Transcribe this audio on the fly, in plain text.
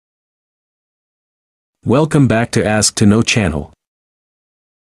Welcome back to Ask to Know channel.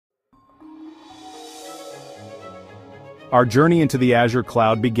 Our journey into the Azure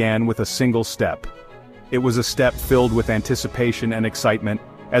cloud began with a single step. It was a step filled with anticipation and excitement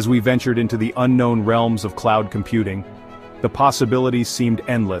as we ventured into the unknown realms of cloud computing. The possibilities seemed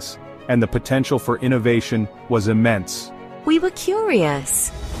endless, and the potential for innovation was immense. We were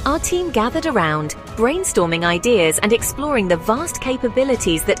curious. Our team gathered around, brainstorming ideas and exploring the vast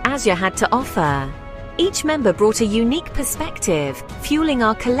capabilities that Azure had to offer. Each member brought a unique perspective, fueling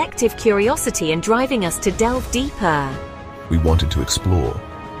our collective curiosity and driving us to delve deeper. We wanted to explore.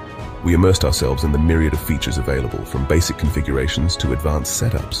 We immersed ourselves in the myriad of features available, from basic configurations to advanced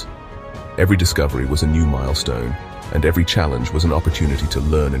setups. Every discovery was a new milestone, and every challenge was an opportunity to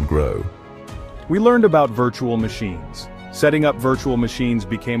learn and grow. We learned about virtual machines. Setting up virtual machines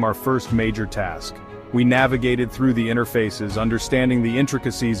became our first major task. We navigated through the interfaces, understanding the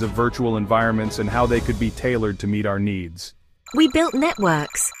intricacies of virtual environments and how they could be tailored to meet our needs. We built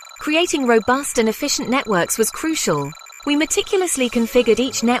networks. Creating robust and efficient networks was crucial. We meticulously configured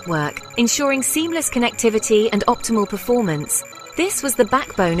each network, ensuring seamless connectivity and optimal performance. This was the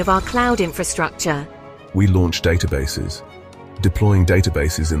backbone of our cloud infrastructure. We launched databases. Deploying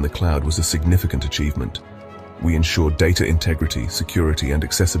databases in the cloud was a significant achievement. We ensured data integrity, security, and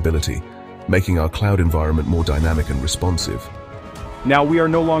accessibility, making our cloud environment more dynamic and responsive. Now we are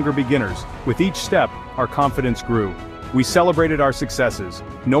no longer beginners. With each step, our confidence grew. We celebrated our successes,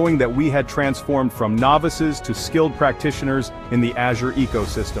 knowing that we had transformed from novices to skilled practitioners in the Azure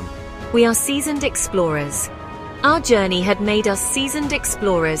ecosystem. We are seasoned explorers. Our journey had made us seasoned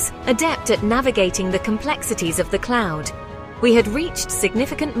explorers, adept at navigating the complexities of the cloud. We had reached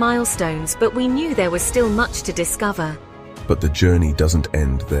significant milestones, but we knew there was still much to discover. But the journey doesn't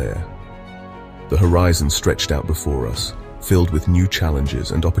end there. The horizon stretched out before us, filled with new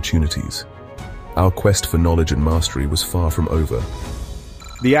challenges and opportunities. Our quest for knowledge and mastery was far from over.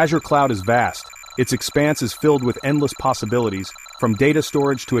 The Azure cloud is vast. Its expanse is filled with endless possibilities, from data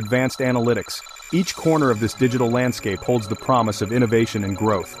storage to advanced analytics. Each corner of this digital landscape holds the promise of innovation and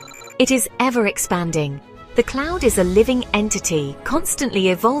growth. It is ever expanding. The cloud is a living entity, constantly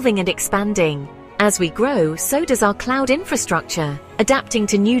evolving and expanding. As we grow, so does our cloud infrastructure, adapting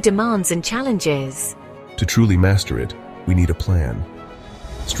to new demands and challenges. To truly master it, we need a plan.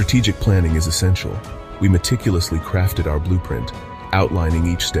 Strategic planning is essential. We meticulously crafted our blueprint, outlining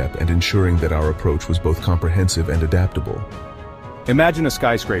each step and ensuring that our approach was both comprehensive and adaptable. Imagine a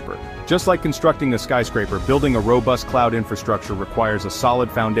skyscraper. Just like constructing a skyscraper, building a robust cloud infrastructure requires a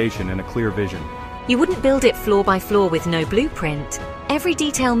solid foundation and a clear vision. You wouldn't build it floor by floor with no blueprint. Every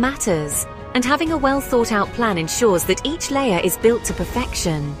detail matters, and having a well-thought-out plan ensures that each layer is built to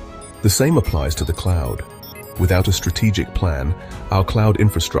perfection. The same applies to the cloud. Without a strategic plan, our cloud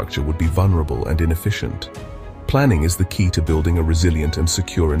infrastructure would be vulnerable and inefficient. Planning is the key to building a resilient and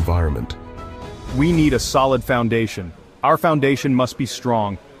secure environment. We need a solid foundation. Our foundation must be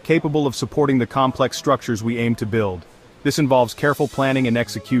strong, capable of supporting the complex structures we aim to build. This involves careful planning and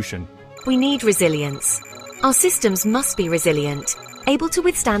execution. We need resilience. Our systems must be resilient, able to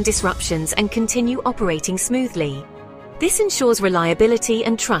withstand disruptions and continue operating smoothly. This ensures reliability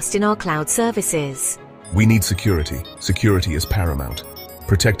and trust in our cloud services. We need security. Security is paramount.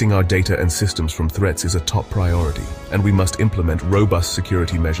 Protecting our data and systems from threats is a top priority, and we must implement robust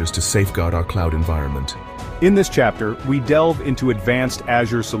security measures to safeguard our cloud environment. In this chapter, we delve into advanced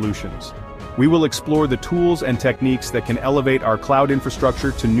Azure solutions. We will explore the tools and techniques that can elevate our cloud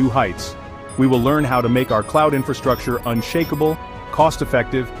infrastructure to new heights. We will learn how to make our cloud infrastructure unshakable,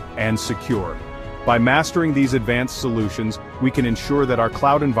 cost-effective, and secure. By mastering these advanced solutions, we can ensure that our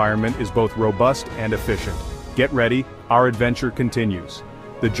cloud environment is both robust and efficient. Get ready, our adventure continues.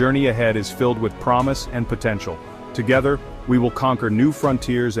 The journey ahead is filled with promise and potential. Together, we will conquer new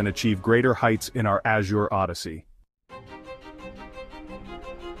frontiers and achieve greater heights in our Azure Odyssey.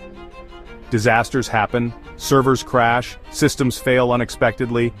 Disasters happen, servers crash, systems fail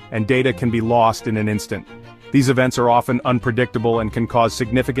unexpectedly, and data can be lost in an instant. These events are often unpredictable and can cause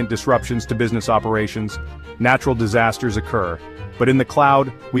significant disruptions to business operations. Natural disasters occur, but in the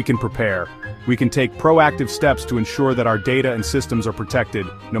cloud, we can prepare. We can take proactive steps to ensure that our data and systems are protected,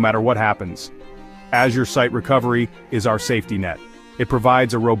 no matter what happens. Azure Site Recovery is our safety net. It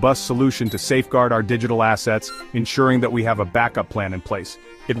provides a robust solution to safeguard our digital assets, ensuring that we have a backup plan in place.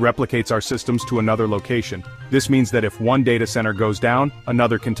 It replicates our systems to another location. This means that if one data center goes down,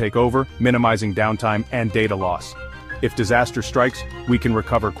 another can take over, minimizing downtime and data loss. If disaster strikes, we can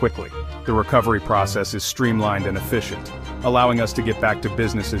recover quickly. The recovery process is streamlined and efficient, allowing us to get back to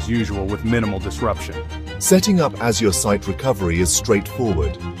business as usual with minimal disruption. Setting up Azure Site Recovery is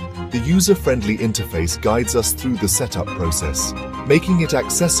straightforward. The user-friendly interface guides us through the setup process, making it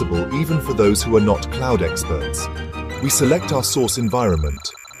accessible even for those who are not cloud experts. We select our source environment.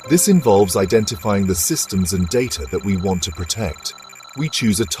 This involves identifying the systems and data that we want to protect. We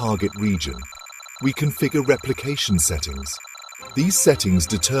choose a target region. We configure replication settings. These settings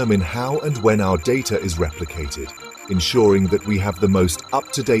determine how and when our data is replicated, ensuring that we have the most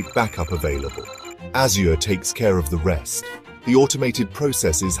up-to-date backup available. Azure takes care of the rest. The automated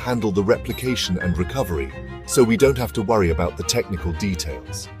processes handle the replication and recovery, so we don't have to worry about the technical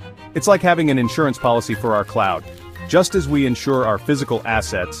details. It's like having an insurance policy for our cloud. Just as we insure our physical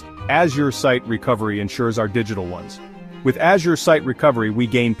assets, Azure Site Recovery insures our digital ones. With Azure Site Recovery, we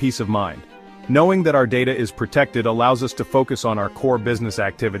gain peace of mind. Knowing that our data is protected allows us to focus on our core business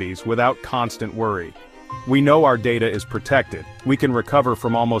activities without constant worry. We know our data is protected. We can recover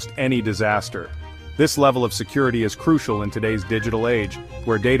from almost any disaster. This level of security is crucial in today's digital age,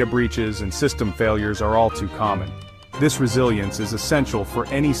 where data breaches and system failures are all too common. This resilience is essential for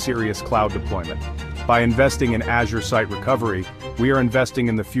any serious cloud deployment. By investing in Azure Site Recovery, we are investing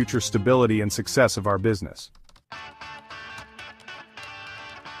in the future stability and success of our business.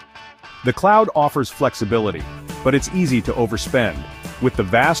 The cloud offers flexibility, but it's easy to overspend. With the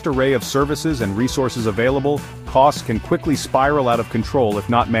vast array of services and resources available, costs can quickly spiral out of control if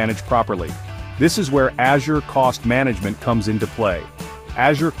not managed properly. This is where Azure Cost Management comes into play.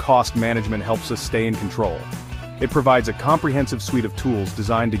 Azure Cost Management helps us stay in control. It provides a comprehensive suite of tools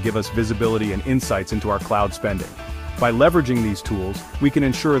designed to give us visibility and insights into our cloud spending. By leveraging these tools, we can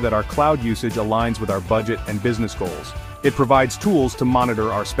ensure that our cloud usage aligns with our budget and business goals. It provides tools to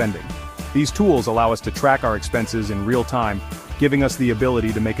monitor our spending. These tools allow us to track our expenses in real time, giving us the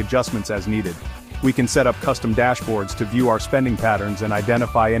ability to make adjustments as needed. We can set up custom dashboards to view our spending patterns and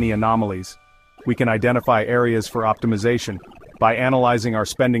identify any anomalies. We can identify areas for optimization. By analyzing our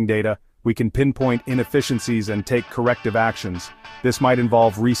spending data, we can pinpoint inefficiencies and take corrective actions. This might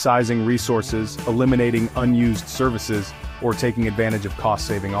involve resizing resources, eliminating unused services, or taking advantage of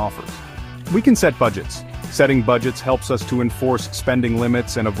cost-saving offers. We can set budgets. Setting budgets helps us to enforce spending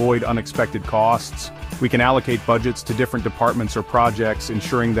limits and avoid unexpected costs. We can allocate budgets to different departments or projects,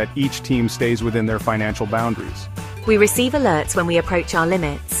 ensuring that each team stays within their financial boundaries. We receive alerts when we approach our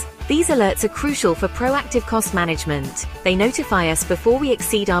limits. These alerts are crucial for proactive cost management. They notify us before we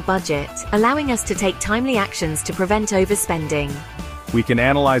exceed our budget, allowing us to take timely actions to prevent overspending. We can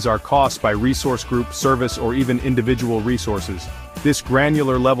analyze our costs by resource group, service, or even individual resources. This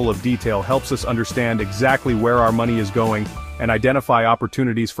granular level of detail helps us understand exactly where our money is going and identify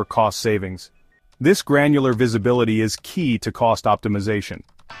opportunities for cost savings. This granular visibility is key to cost optimization.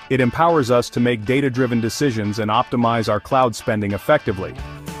 It empowers us to make data-driven decisions and optimize our cloud spending effectively.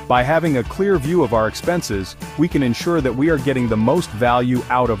 By having a clear view of our expenses, we can ensure that we are getting the most value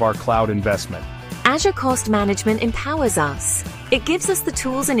out of our cloud investment. Azure Cost Management empowers us. It gives us the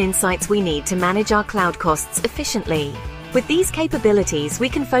tools and insights we need to manage our cloud costs efficiently. With these capabilities, we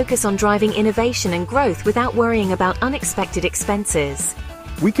can focus on driving innovation and growth without worrying about unexpected expenses.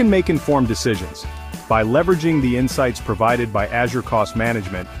 We can make informed decisions. By leveraging the insights provided by Azure Cost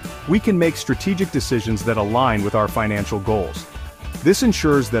Management, we can make strategic decisions that align with our financial goals. This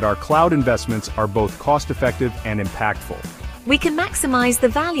ensures that our cloud investments are both cost-effective and impactful. We can maximize the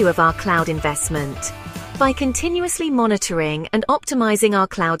value of our cloud investment. By continuously monitoring and optimizing our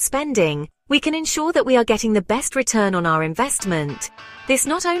cloud spending, we can ensure that we are getting the best return on our investment. This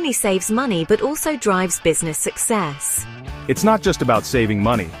not only saves money but also drives business success. It's not just about saving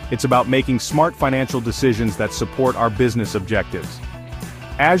money, it's about making smart financial decisions that support our business objectives.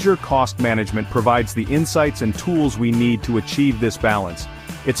 Azure Cost Management provides the insights and tools we need to achieve this balance.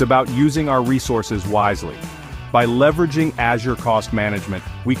 It's about using our resources wisely. By leveraging Azure Cost Management,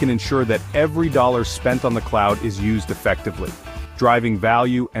 we can ensure that every dollar spent on the cloud is used effectively, driving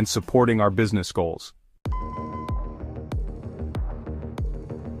value and supporting our business goals.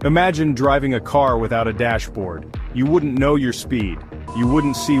 Imagine driving a car without a dashboard. You wouldn't know your speed. You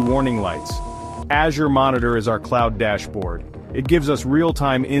wouldn't see warning lights. Azure Monitor is our cloud dashboard. It gives us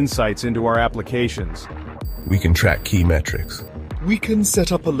real-time insights into our applications. We can track key metrics. We can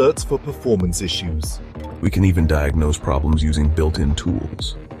set up alerts for performance issues. We can even diagnose problems using built-in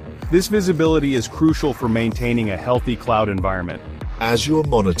tools. This visibility is crucial for maintaining a healthy cloud environment. Azure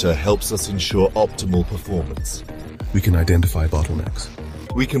Monitor helps us ensure optimal performance. We can identify bottlenecks.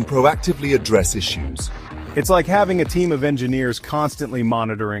 We can proactively address issues. It's like having a team of engineers constantly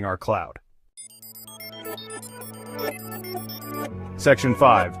monitoring our cloud. Section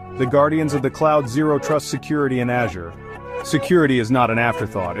 5. The Guardians of the Cloud Zero Trust Security in Azure. Security is not an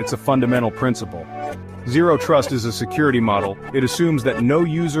afterthought, it's a fundamental principle. Zero Trust is a security model. It assumes that no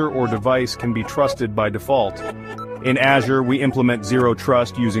user or device can be trusted by default. In Azure, we implement Zero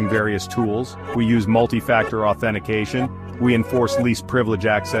Trust using various tools. We use multi-factor authentication. We enforce least privilege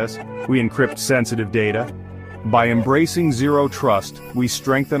access. We encrypt sensitive data. By embracing Zero Trust, we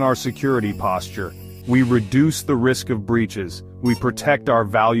strengthen our security posture. We reduce the risk of breaches. We protect our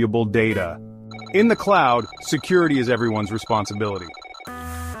valuable data. In the cloud, security is everyone's responsibility.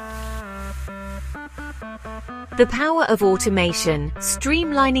 The power of automation,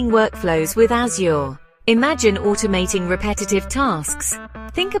 streamlining workflows with Azure. Imagine automating repetitive tasks.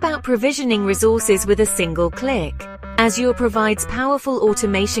 Think about provisioning resources with a single click. Azure provides powerful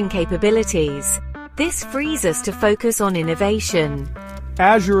automation capabilities. This frees us to focus on innovation.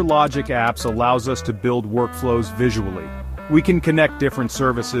 Azure Logic Apps allows us to build workflows visually. We can connect different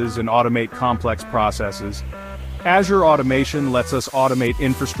services and automate complex processes. Azure Automation lets us automate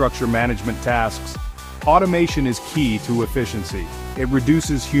infrastructure management tasks. Automation is key to efficiency. It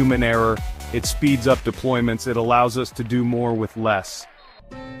reduces human error, it speeds up deployments, it allows us to do more with less.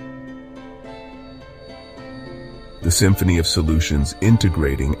 The symphony of solutions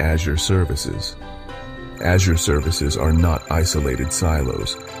integrating Azure services. Azure services are not isolated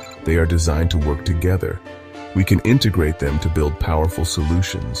silos. They are designed to work together. We can integrate them to build powerful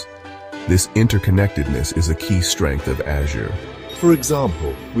solutions. This interconnectedness is a key strength of Azure. For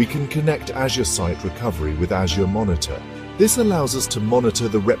example, we can connect Azure Site Recovery with Azure Monitor. This allows us to monitor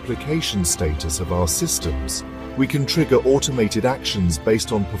the replication status of our systems. We can trigger automated actions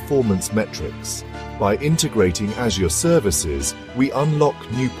based on performance metrics. By integrating Azure services, we unlock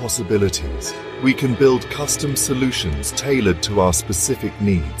new possibilities. We can build custom solutions tailored to our specific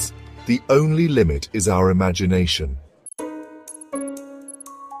needs. The only limit is our imagination.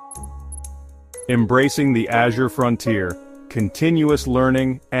 Embracing the Azure frontier, continuous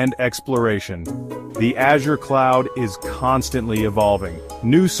learning and exploration. The Azure cloud is constantly evolving.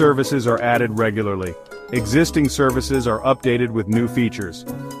 New services are added regularly. Existing services are updated with new features.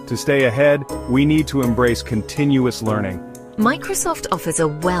 To stay ahead, we need to embrace continuous learning. Microsoft offers a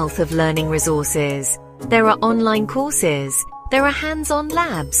wealth of learning resources. There are online courses. There are hands-on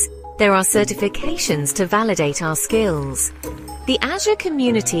labs. There are certifications to validate our skills. The Azure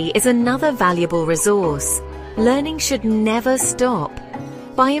community is another valuable resource. Learning should never stop.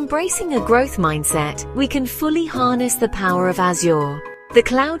 By embracing a growth mindset, we can fully harness the power of Azure. The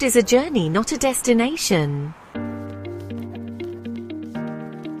cloud is a journey, not a destination.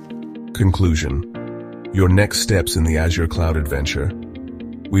 Conclusion. Your next steps in the Azure cloud adventure.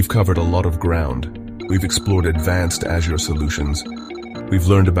 We've covered a lot of ground. We've explored advanced Azure solutions. We've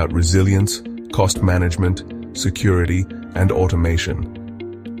learned about resilience, cost management, security, and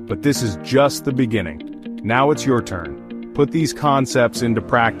automation. But this is just the beginning. Now it's your turn. Put these concepts into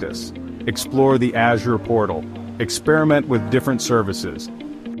practice. Explore the Azure portal. Experiment with different services.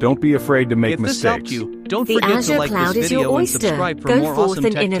 Don't be afraid to make mistakes. If this helped you, don't The forget Azure to like cloud this is your video and oyster. subscribe for Go more forth awesome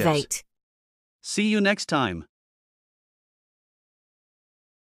and tech innovate. tips. See you next time.